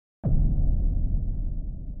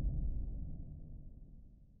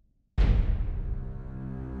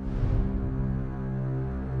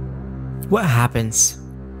What happens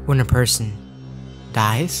when a person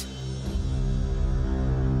dies?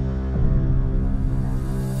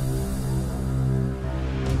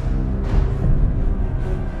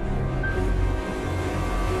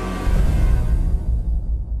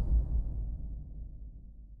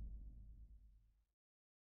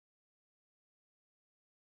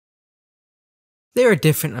 There are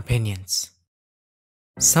different opinions.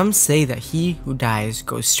 Some say that he who dies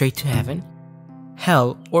goes straight to heaven,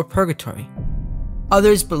 hell, or purgatory.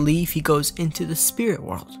 Others believe he goes into the spirit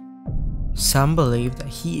world. Some believe that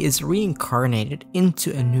he is reincarnated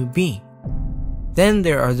into a new being. Then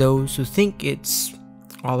there are those who think it's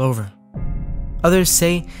all over. Others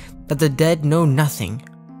say that the dead know nothing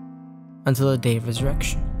until the day of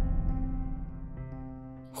resurrection.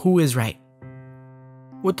 Who is right?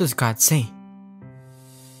 What does God say?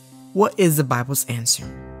 What is the Bible's answer?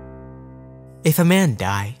 If a man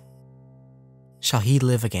die, shall he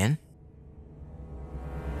live again?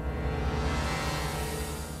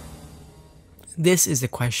 This is the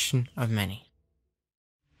question of many.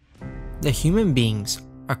 The human beings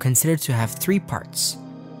are considered to have 3 parts,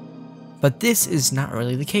 but this is not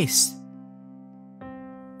really the case.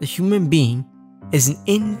 The human being is an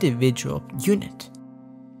individual unit: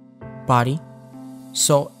 body,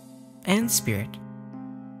 soul, and spirit.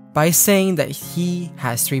 By saying that he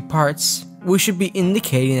has 3 parts, we should be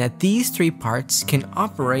indicating that these 3 parts can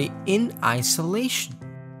operate in isolation.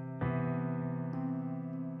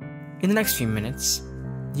 In the next few minutes,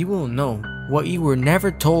 you will know what you were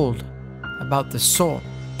never told about the soul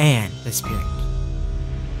and the spirit.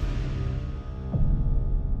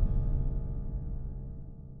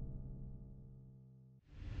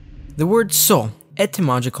 The word soul,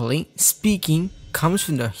 etymologically speaking, comes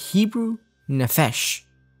from the Hebrew nephesh,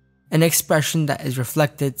 an expression that is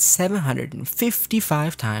reflected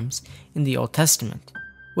 755 times in the Old Testament,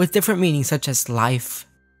 with different meanings such as life,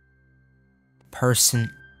 person,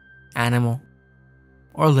 animal,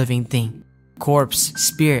 or living thing, corpse,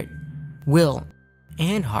 spirit, will,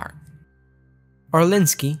 and heart.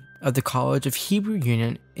 Orlinsky of the College of Hebrew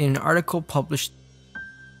Union, in an article published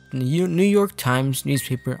in the New York Times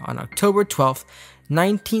newspaper on October 12,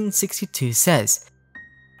 1962, says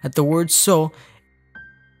that the word soul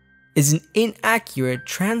is an inaccurate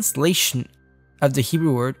translation of the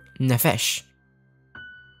Hebrew word nephesh.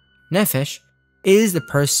 Nephesh is the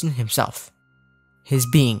person himself, his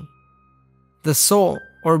being. The soul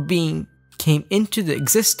or being came into the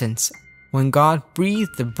existence when God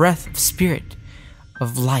breathed the breath of spirit,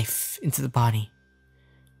 of life into the body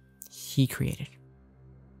he created.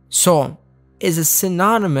 Soul is a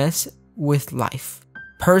synonymous with life,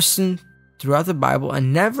 person throughout the Bible,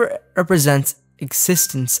 and never represents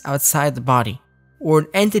existence outside the body, or an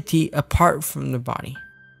entity apart from the body.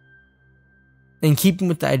 In keeping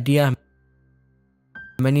with the idea,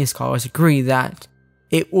 many scholars agree that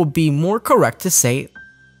it will be more correct to say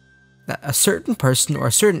that a certain person or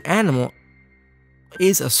a certain animal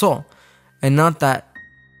is a soul, and not that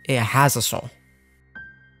it has a soul.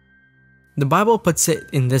 The Bible puts it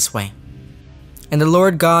in this way: "And the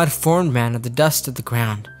Lord God formed man of the dust of the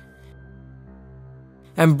ground,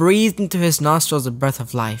 and breathed into his nostrils the breath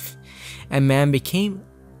of life, and man became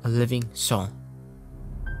a living soul."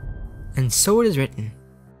 And so it is written,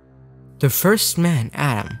 the first man,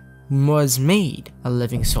 Adam, was made a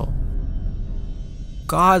living soul.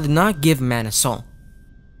 God did not give man a soul,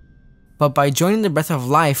 but by joining the breath of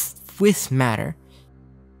life with matter,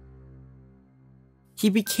 he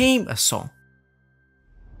became a soul.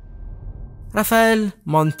 Rafael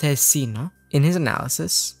Montesino, in his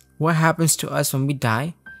analysis, "What happens to us when we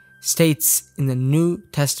die?" states in the New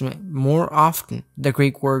Testament more often the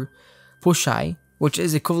Greek word pushai, which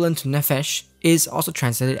is equivalent to nephesh, is also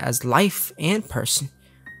translated as life and person.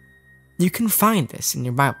 You can find this in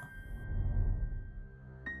your Bible.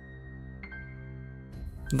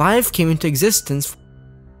 Life came into existence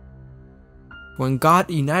when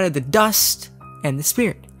God united the dust and the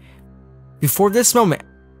spirit. Before this moment,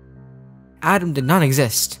 Adam did not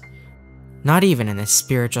exist, not even in the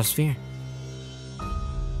spiritual sphere.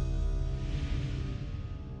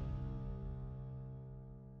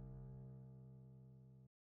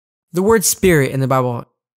 The word spirit in the Bible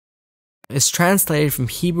is translated from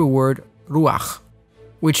Hebrew word ruach,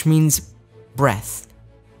 which means breath,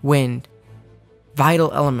 wind, vital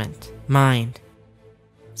element, mind.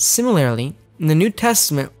 Similarly, in the New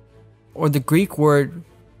Testament, or the Greek word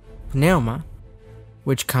pneuma,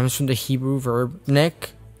 which comes from the Hebrew verb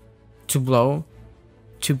nek, to blow,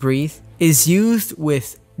 to breathe, is used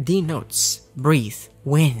with denotes breathe,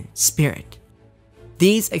 wind, spirit.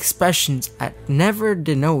 These expressions never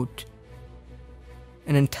denote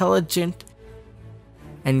an intelligent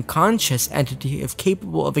and conscious entity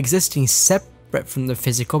capable of existing separate from the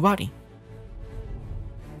physical body.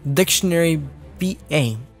 Dictionary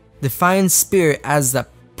BA defines spirit as the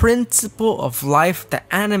principle of life that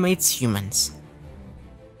animates humans,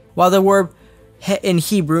 while the word in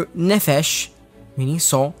Hebrew nefesh, meaning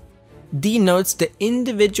soul, denotes the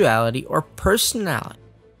individuality or personality.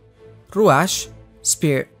 Ruach,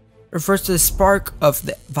 spirit, refers to the spark of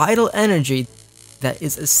the vital energy that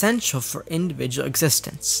is essential for individual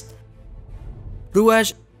existence.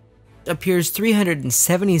 Ruach appears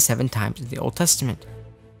 377 times in the Old Testament,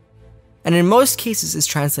 and in most cases is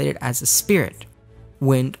translated as a spirit,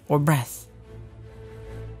 wind, or breath.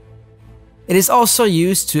 It is also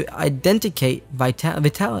used to identify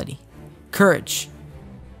vitality, courage,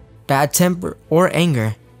 bad temper or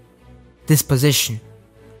anger, disposition,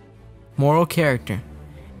 moral character,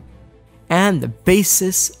 and the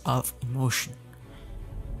basis of emotion.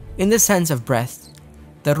 In the sense of breath,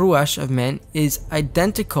 the ruach of man is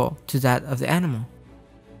identical to that of the animal.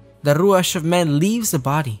 The ruach of man leaves the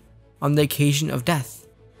body on the occasion of death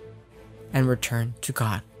and return to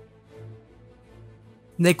God.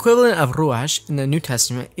 The equivalent of ruach in the New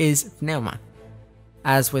Testament is pneuma,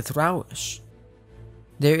 as with ruach.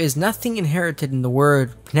 There is nothing inherited in the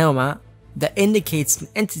word pneuma that indicates an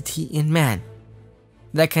entity in man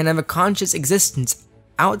that can have a conscious existence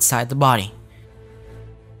outside the body.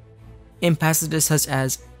 In passages such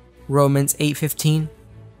as Romans 8:15,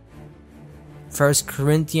 1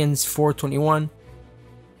 Corinthians 4:21,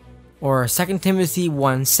 or 2 Timothy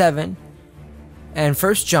 1:7, and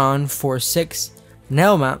 1 John 4:6,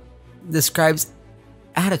 pneuma describes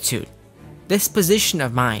attitude, disposition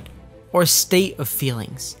of mind, or state of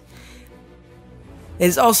feelings. It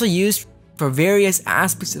is also used for various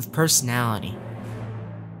aspects of personality.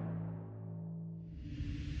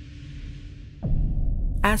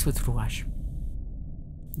 As with ruach,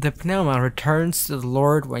 the pneuma returns to the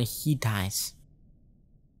Lord when he dies.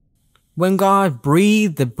 When God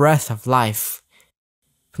breathed the breath of life,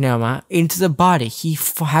 pneuma, into the body he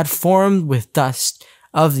had formed with dust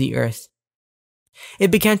of the earth,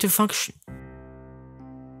 it began to function.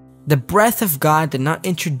 The breath of God did not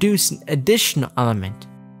introduce an additional element.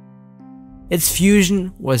 Its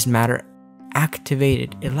fusion was matter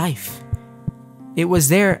activated in life. It was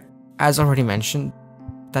there, as already mentioned,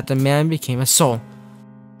 that the man became a soul,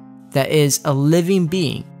 that is, a living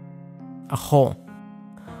being, a whole.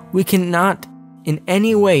 We cannot in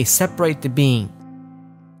any way separate the being.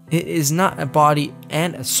 It is not a body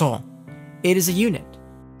and a soul. It is a unit.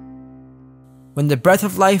 When the breath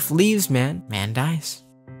of life leaves man, man dies.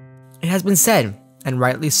 It has been said, and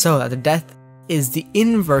rightly so, that the death is the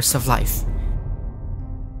inverse of life.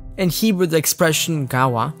 In Hebrew, the expression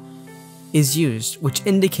gawa is used, which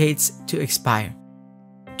indicates to expire,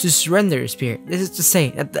 to surrender your spirit. This is to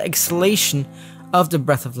say, at the exhalation of the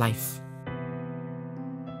breath of life.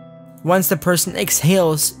 Once the person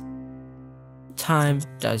exhales, time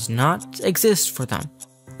does not exist for them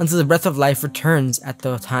until the breath of life returns at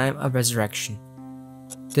the time of resurrection.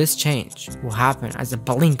 This change will happen as a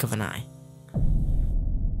blink of an eye.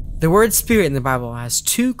 The word spirit in the Bible has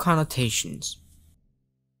two connotations.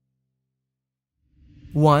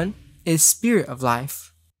 One is spirit of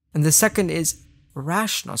life, and the second is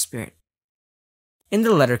rational spirit. In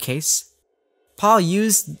the latter case, Paul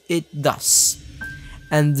used it thus: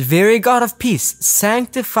 "And the very God of peace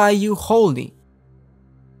sanctify you wholly.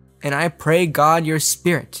 And I pray God your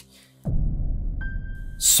spirit,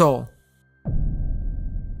 soul,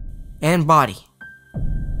 and body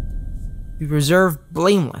be preserved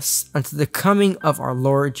blameless unto the coming of our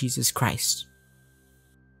Lord Jesus Christ."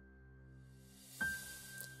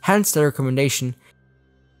 Hence the recommendation,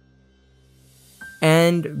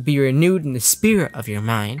 "and be renewed in the spirit of your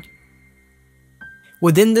mind."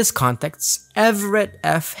 Within this context, Everett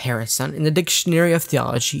F. Harrison in the Dictionary of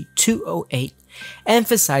Theology 208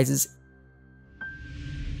 emphasizes,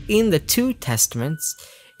 in the two testaments,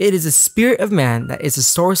 it is the spirit of man that is the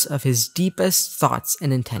source of his deepest thoughts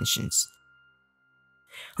and intentions.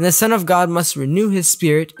 And the Son of God must renew his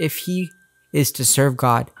spirit if he is to serve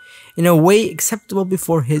God in a way acceptable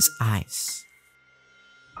before his eyes.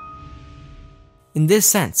 In this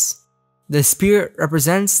sense, the spirit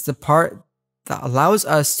represents the part that allows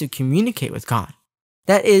us to communicate with God.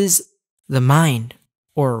 That is, the mind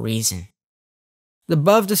or reason. The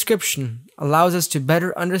above description allows us to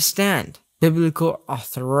better understand biblical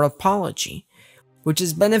anthropology, which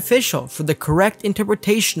is beneficial for the correct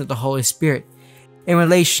interpretation of the Holy Spirit in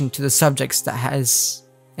relation to the subjects that has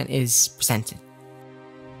and is presented.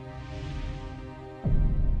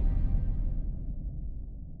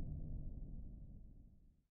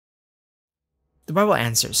 The Bible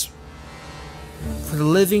answers, "For the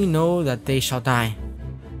living know that they shall die.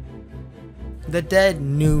 The dead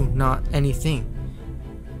knew not anything.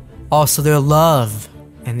 Also their love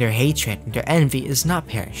and their hatred and their envy is not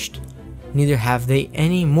perished, neither have they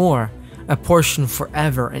any more a portion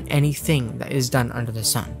forever in anything that is done under the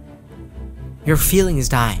sun." Your feelings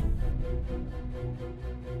die.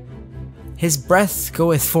 His breath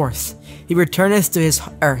goeth forth, he returneth to his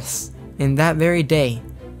earth. In that very day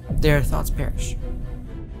their thoughts perish.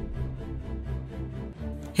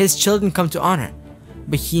 His children come to honor,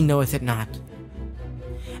 but he knoweth it not.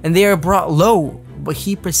 And they are brought low, but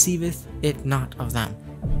he perceiveth it not of them.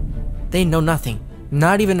 They know nothing,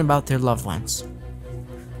 not even about their loved ones.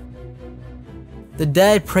 The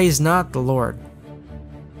dead praise not the Lord,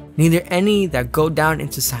 neither any that go down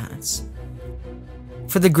into silence.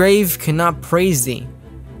 For the grave cannot praise thee,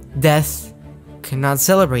 death cannot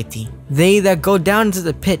celebrate thee. They that go down into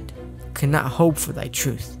the pit cannot hope for thy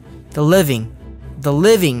truth. The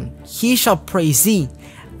living, he shall praise thee,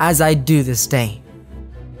 as I do this day.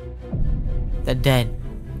 The dead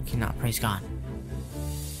cannot praise God.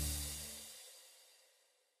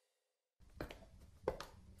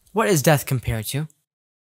 What is death compared to?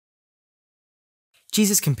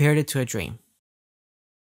 Jesus compared it to a dream.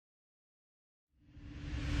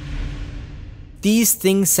 These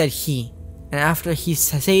things said he, and after he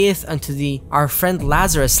saith unto thee, Our friend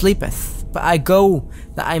Lazarus sleepeth, but I go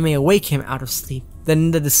that I may awake him out of sleep.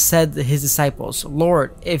 Then said his disciples,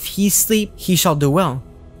 Lord, if he sleep, he shall do well.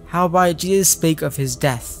 Howbeit Jesus spake of his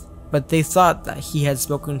death, but they thought that he had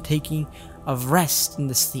spoken taking of rest in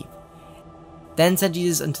the sleep. Then said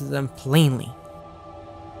Jesus unto them plainly,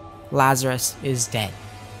 Lazarus is dead.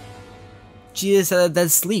 Jesus said that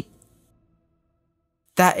dead sleep.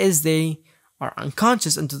 That is, they are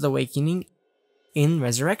unconscious unto the awakening in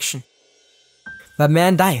resurrection. But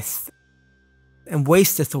man dieth, and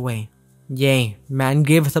wasteth away. Yea, man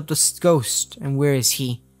giveth up the ghost, and where is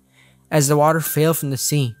he? As the water faileth from the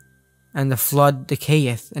sea, and the flood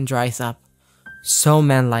decayeth and drieth up, so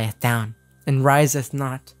man lieth down, and riseth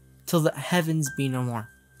not, till the heavens be no more.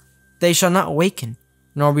 They shall not awaken,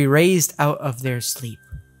 nor be raised out of their sleep.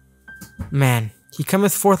 Man, he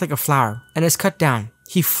cometh forth like a flower, and is cut down.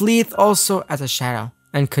 He fleeth also as a shadow,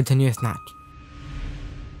 and continueth not.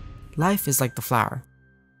 Life is like the flower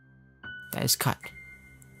that is cut,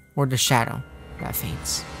 or the shadow that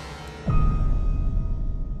fades.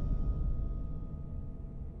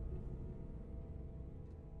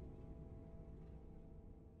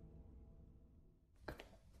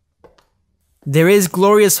 There is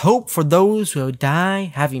glorious hope for those who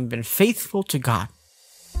die having been faithful to God.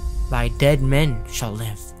 Thy dead men shall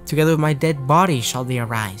live, together with my dead body shall they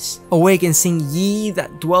arise. Awake and sing, ye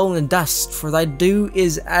that dwell in the dust, for thy dew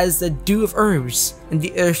is as the dew of herbs, and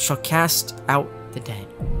the earth shall cast out the dead.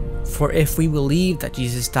 For if we believe that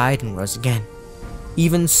Jesus died and rose again,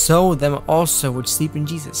 even so them also which sleep in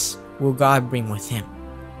Jesus will God bring with him.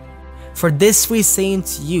 For this we say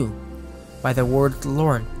unto you by the word of the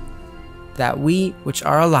Lord, that we which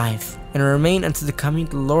are alive and remain unto the coming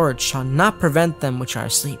of the Lord shall not prevent them which are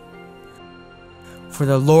asleep. For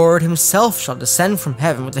the Lord himself shall descend from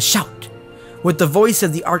heaven with a shout, with the voice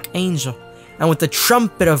of the archangel, and with the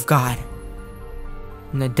trumpet of God.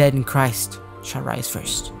 And the dead in Christ shall rise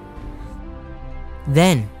first.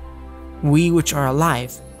 Then we which are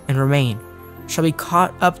alive and remain shall be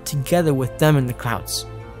caught up together with them in the clouds,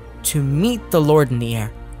 to meet the Lord in the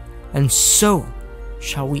air, and so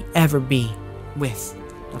shall we ever be with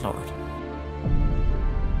the Lord.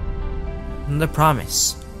 And the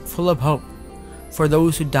promise, full of hope, for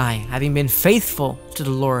those who die, having been faithful to the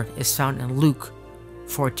Lord, is found in Luke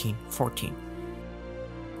 14:14.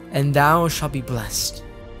 And thou shalt be blessed,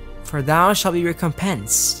 for thou shalt be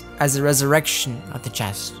recompensed as the resurrection of the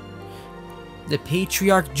just. The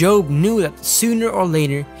patriarch Job knew that sooner or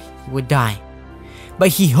later he would die, but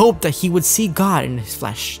he hoped that he would see God in his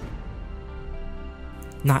flesh,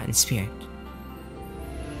 not in spirit.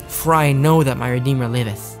 For I know that my Redeemer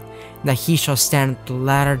liveth, that he shall stand at the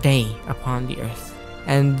latter day upon the earth.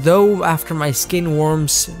 And though after my skin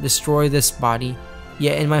worms destroy this body,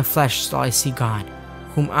 yet in my flesh shall I see God,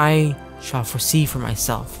 whom I shall foresee for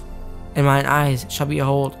myself, and mine eyes shall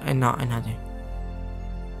behold and not another.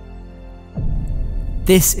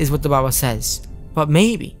 This is what the Bible says, but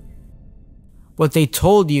maybe what they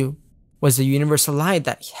told you was the universal lie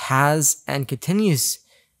that has and continues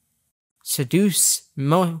seduce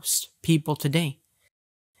most people today.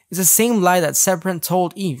 It's the same lie that serpent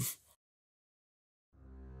told Eve.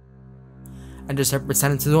 And the serpent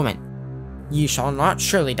said unto the woman, Ye shall not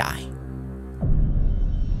surely die.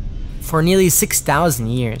 For nearly 6,000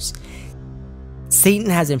 years, Satan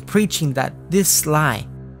has been preaching that this lie,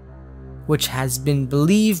 which has been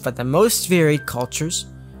believed by the most varied cultures,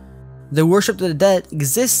 the worship of the dead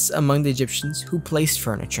exists among the Egyptians who placed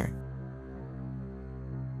furniture,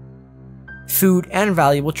 food, and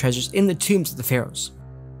valuable treasures in the tombs of the pharaohs.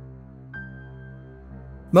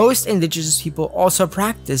 Most indigenous people also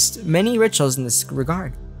practiced many rituals in this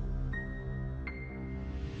regard.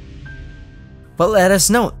 But let us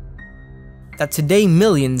note that today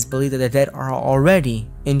millions believe that the dead are already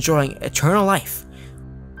enjoying eternal life,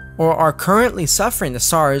 or are currently suffering the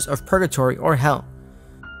sorrows of purgatory or hell,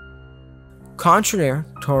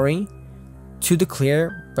 contrary to the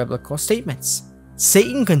clear biblical statements.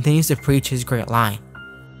 Satan continues to preach his great lie: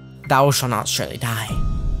 "Thou shalt not surely die."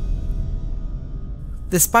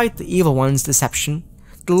 Despite the evil one's deception,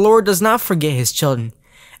 the Lord does not forget his children,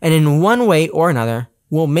 and in one way or another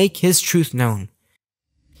will make his truth known.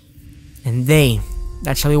 And they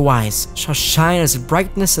that shall be wise shall shine as the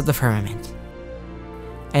brightness of the firmament,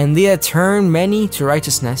 and they that turn many to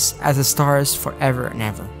righteousness as the stars forever and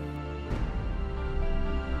ever.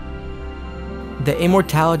 The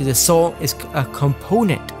immortality of the soul is a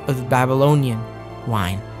component of the Babylonian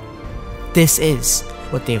wine. This is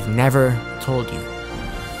what they've never told you.